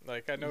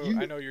 Like I know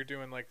you're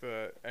doing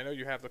I know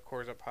you have the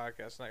Core's Up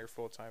podcast, not your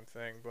full time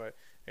thing, but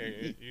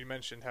you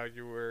mentioned how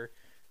you were,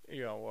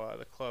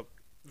 the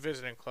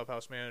visiting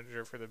clubhouse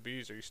manager for the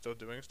Bees. Are you still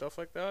doing stuff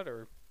like that,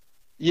 or?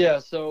 yeah,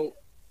 so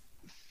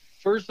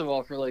first of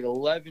all, for like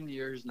 11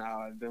 years now,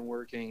 I've been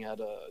working at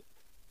a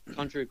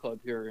country club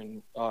here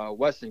in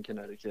Weston,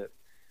 Connecticut.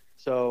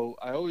 So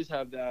I always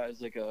have that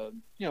as like a,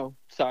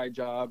 side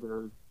job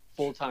or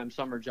full-time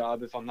summer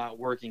job if I'm not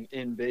working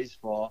in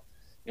baseball.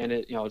 And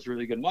it's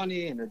really good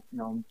money, and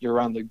you're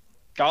around the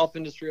golf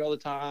industry all the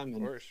time,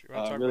 and Of course, you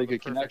want to talk really about the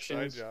good perfect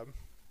connections. side job.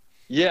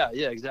 Yeah,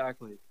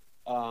 exactly.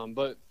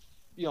 But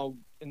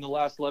in the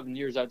last 11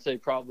 years, I'd say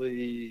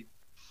probably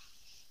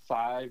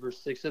 5 or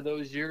 6 of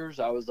those years,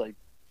 I was like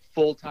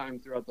full time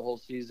throughout the whole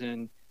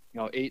season.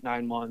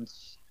 8-9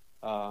 months.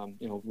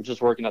 We're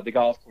just working at the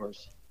golf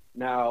course.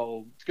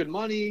 Now it's good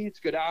money, it's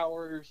good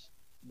hours,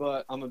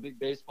 but I'm a big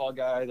baseball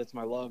guy. That's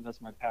my love.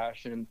 That's my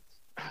passion.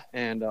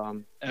 And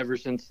ever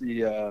since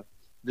the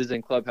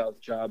visiting clubhouse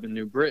job in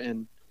New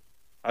Britain,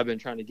 I've been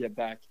trying to get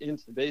back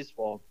into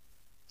baseball.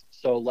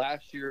 So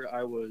last year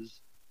I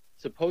was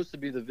supposed to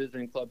be the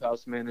visiting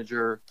clubhouse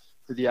manager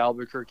for the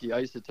Albuquerque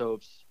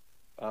Isotopes,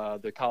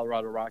 the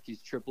Colorado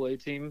Rockies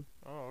AAA team.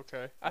 Oh,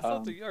 okay. I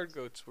thought the Yard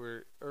Goats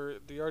were, or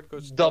the Yard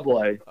Goats.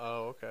 Double A.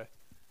 Oh, okay.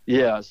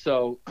 Yeah,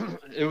 so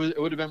it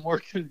would have been more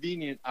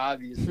convenient,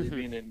 obviously,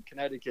 being in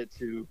Connecticut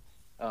to,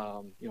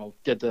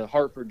 get the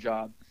Hartford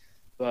job,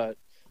 but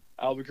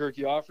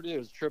Albuquerque offered it. It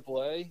was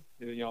AAA.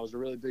 It was a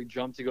really big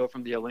jump to go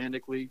from the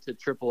Atlantic League to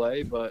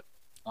AAA, but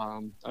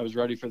I was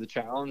ready for the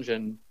challenge,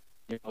 and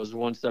I was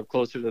one step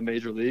closer to the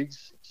major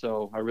leagues.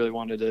 So I really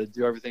wanted to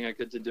do everything I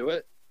could to do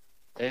it,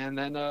 and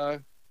then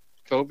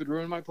COVID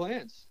ruined my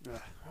plans.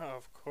 Oh,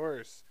 of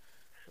course,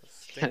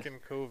 stinking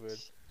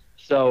COVID.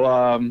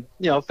 So,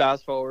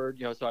 fast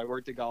forward, so I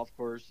worked at golf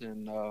course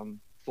and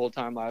full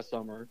time last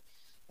summer,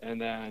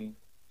 and then,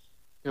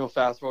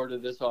 fast forward to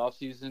this off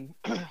season,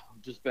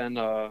 just been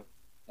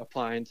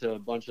applying to a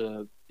bunch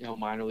of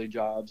minor league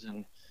jobs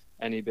and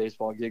any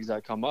baseball gigs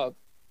that come up.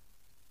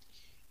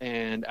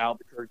 And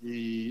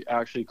Albuquerque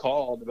actually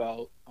called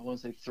about, I want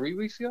to say 3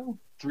 weeks ago,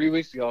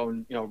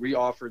 and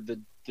re-offered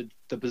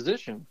the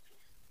position,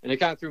 and it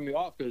kind of threw me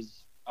off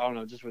because I don't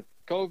know, just with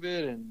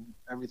COVID and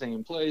everything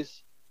in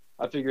place,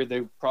 I figured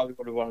they probably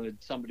would have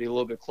wanted somebody a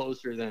little bit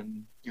closer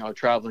than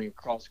traveling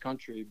across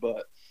country.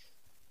 But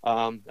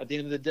at the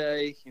end of the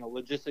day,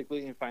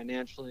 logistically and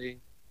financially,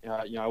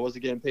 I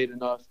wasn't getting paid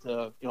enough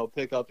to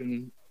pick up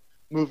and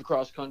move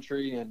across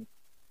country, and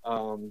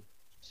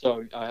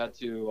so I had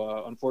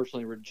to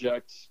unfortunately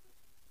reject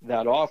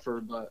that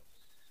offer. But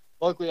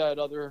luckily, I had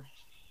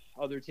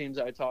other teams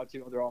that I talked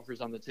to, other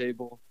offers on the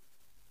table,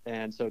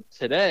 and so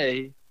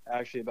today,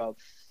 actually about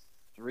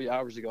 3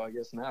 hours ago, I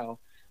guess now,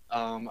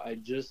 I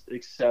just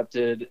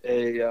accepted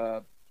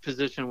a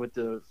position with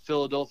the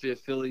Philadelphia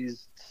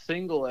Phillies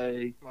Single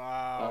A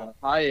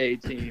High A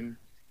team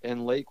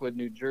in Lakewood,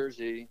 New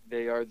Jersey.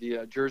 They are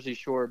the Jersey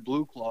Shore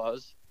Blue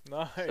Claws.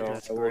 Nice. So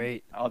That's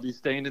great. I'll be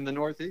staying in the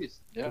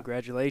Northeast. Yeah.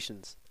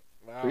 Congratulations.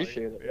 Wow.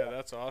 Appreciate it. Yeah,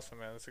 that's awesome,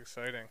 man. That's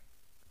exciting.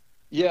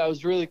 Yeah, it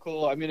was really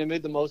cool. I mean, it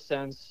made the most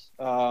sense.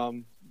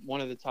 One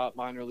of the top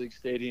minor league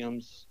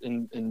stadiums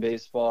in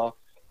baseball,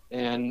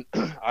 and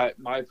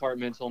my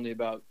apartment's only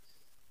about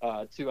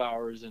 2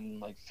 hours and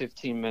like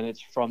 15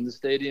 minutes from the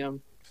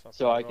stadium.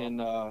 So I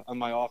can, on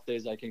my off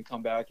days, I can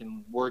come back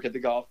and work at the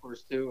golf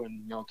course too,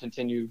 and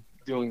continue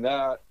doing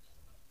that.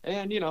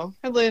 And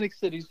Atlantic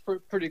City's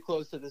pretty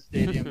close to the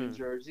stadium in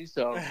Jersey,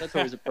 so that's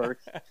always a perk.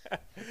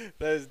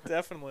 That is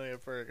definitely a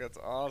perk. That's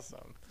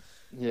awesome.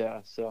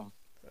 Yeah, so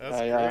That's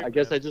I great,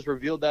 guess man. I just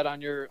revealed that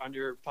on your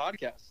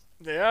podcast.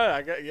 Yeah,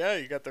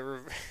 you got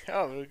the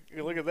oh,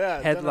 look at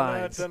that.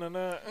 Headlines.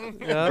 Da-na-na.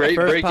 Yeah, Great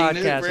first breaking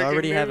news. podcast Breaking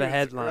already have a news,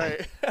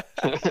 headline.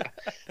 Right.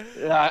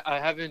 Yeah, I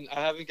haven't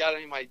got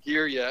any of my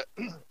gear yet.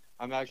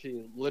 I'm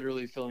actually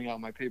literally filling out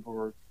my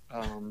paperwork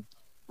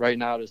right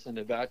now to send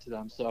it back to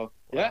them. So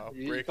yeah, Wow,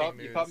 you caught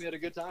me at a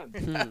good time.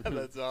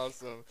 That's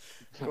awesome.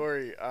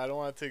 Corey, I don't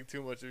want to take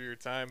too much of your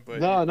time, but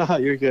No,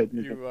 you're good.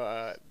 You're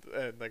good. you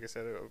and like I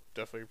said, I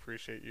definitely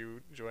appreciate you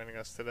joining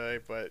us today.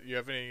 But you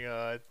have any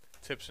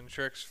tips and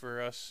tricks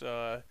for us?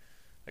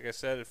 Like I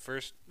said,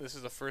 this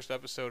is the first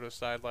episode of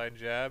Sideline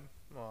Jab,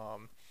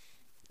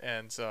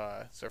 and it's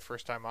our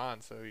first time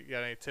on. So you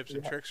got any tips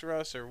and tricks for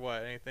us, or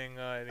what? Anything?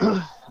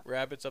 Any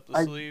rabbits up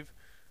the sleeve?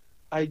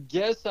 I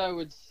guess I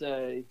would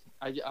say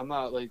I'm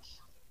not like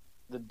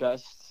the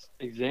best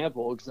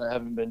example because I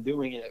haven't been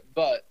doing it,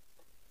 but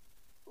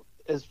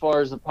as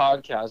far as the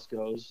podcast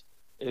goes,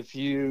 if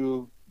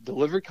you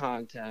deliver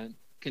content,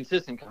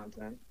 consistent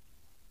content,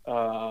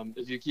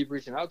 if you keep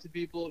reaching out to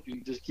people, if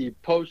you just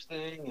keep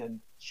posting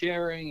and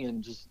sharing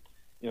and just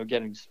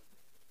getting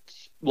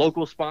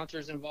local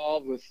sponsors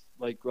involved with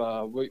like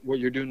what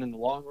you're doing in the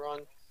long run,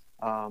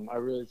 I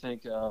really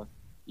think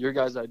your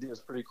guys' idea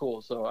is pretty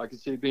cool. So I can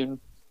see it being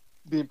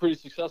pretty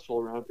successful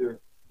around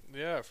here.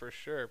 Yeah, for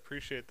sure.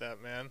 Appreciate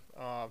that, man.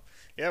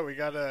 Yeah, we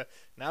gotta.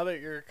 Now that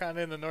you're kind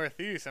of in the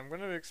Northeast, I'm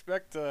gonna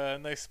expect a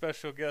nice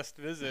special guest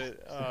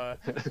visit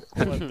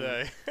one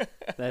day.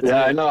 That's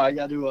Yeah, it. I know. I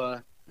got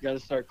to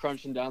start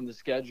crunching down the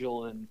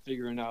schedule and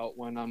figuring out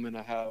when I'm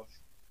gonna have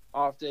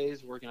off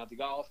days, working at the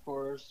golf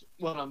course,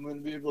 when I'm gonna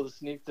be able to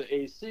sneak the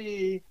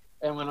AC,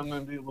 and when I'm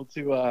gonna be able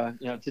to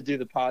to do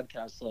the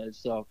podcast live.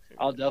 So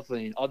I'll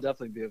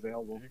definitely be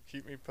available. You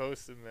keep me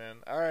posted, man.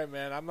 All right,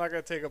 man. I'm not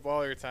gonna take up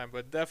all your time,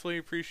 but definitely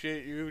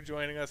appreciate you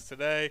joining us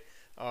today.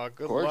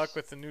 Good course. luck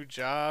with the new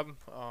job.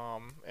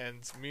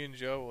 And me and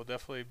Joe will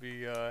definitely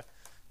be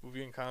we'll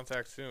be in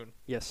contact soon.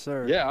 Yes,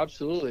 sir. Yeah,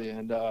 absolutely.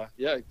 And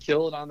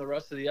kill it on the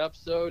rest of the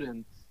episode,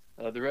 and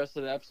the rest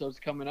of the episodes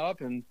coming up,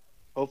 and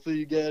hopefully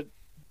you get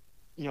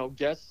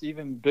guests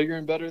even bigger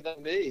and better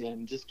than me,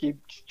 and just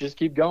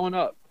keep going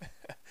up.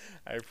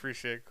 I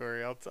appreciate it,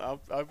 Corey.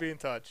 I'll be in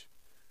touch.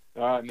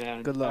 All right,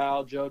 man. Good luck.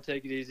 Al, Joe,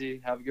 take it easy.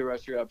 Have a good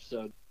rest of your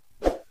episode.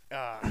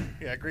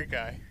 Yeah, great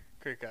guy.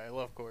 I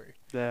love Corey.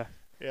 Yeah.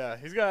 Yeah,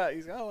 he's got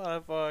a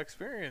lot of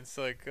experience.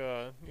 Like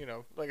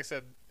like I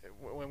said,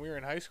 when we were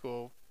in high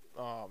school,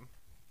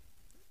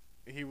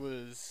 he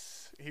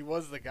was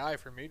the guy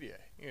for media.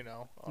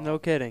 No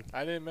kidding.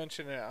 I didn't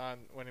mention it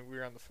when we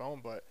were on the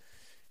phone, but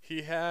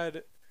he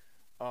had,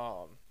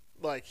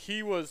 like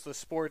he was the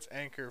sports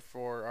anchor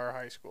for our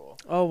high school.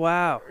 Oh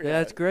wow, Yeah,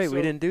 that's great. so-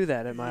 We didn't do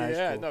that at my high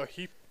Yeah, school. no,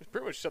 he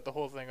pretty much set the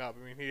whole thing up.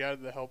 I mean, he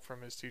had the help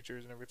from his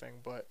teachers and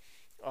everything, but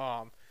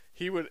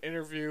he would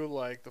interview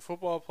like the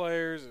football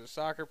players, the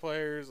soccer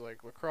players,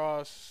 like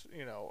lacrosse,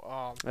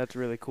 That's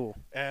really cool.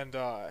 and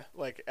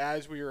like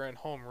as we were in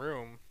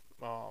homeroom,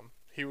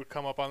 he would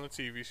come up on the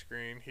TV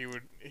screen.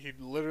 He'd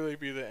literally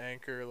be the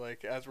anchor,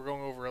 like as we're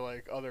going over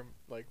like other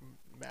like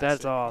massive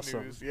That's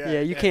awesome. news. Yeah,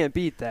 you and- can't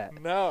beat that.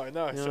 No.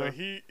 So Yeah.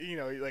 he,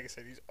 like I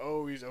said, he's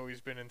always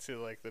been into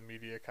like the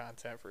media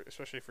content for,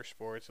 especially for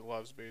sports. He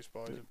loves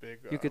baseball. He's a big.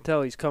 You could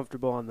tell he's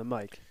comfortable on the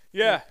mic.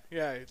 Yeah.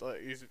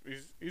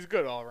 He's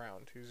good all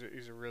around.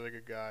 He's a really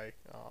good guy.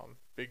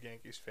 Big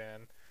Yankees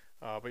fan.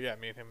 But yeah,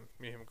 me and him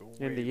go. And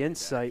way the back.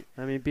 insight.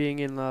 I mean, being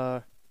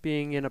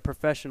in a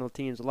professional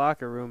team's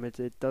locker room,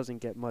 it doesn't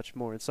get much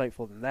more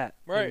insightful than that.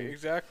 I Right, mean,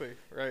 exactly.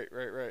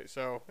 Right.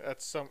 So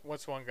that's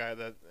one guy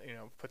that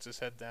puts his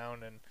head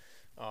down and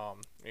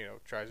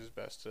tries his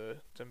best to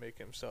make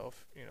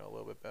himself a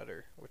little bit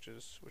better, which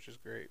is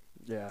great.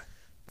 yeah.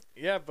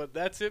 Yeah, but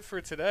that's it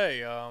for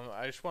today.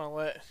 I just want to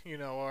let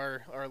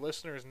our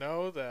listeners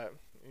know that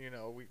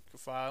we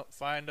can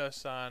find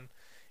us on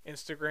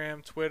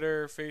Instagram,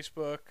 Twitter,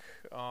 Facebook,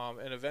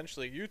 and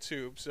eventually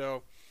YouTube.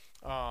 So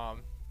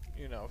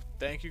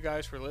thank you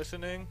guys for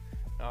listening.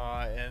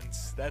 And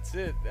that's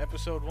it.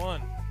 Episode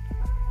 1.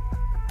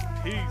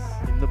 Peace.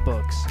 In the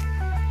books.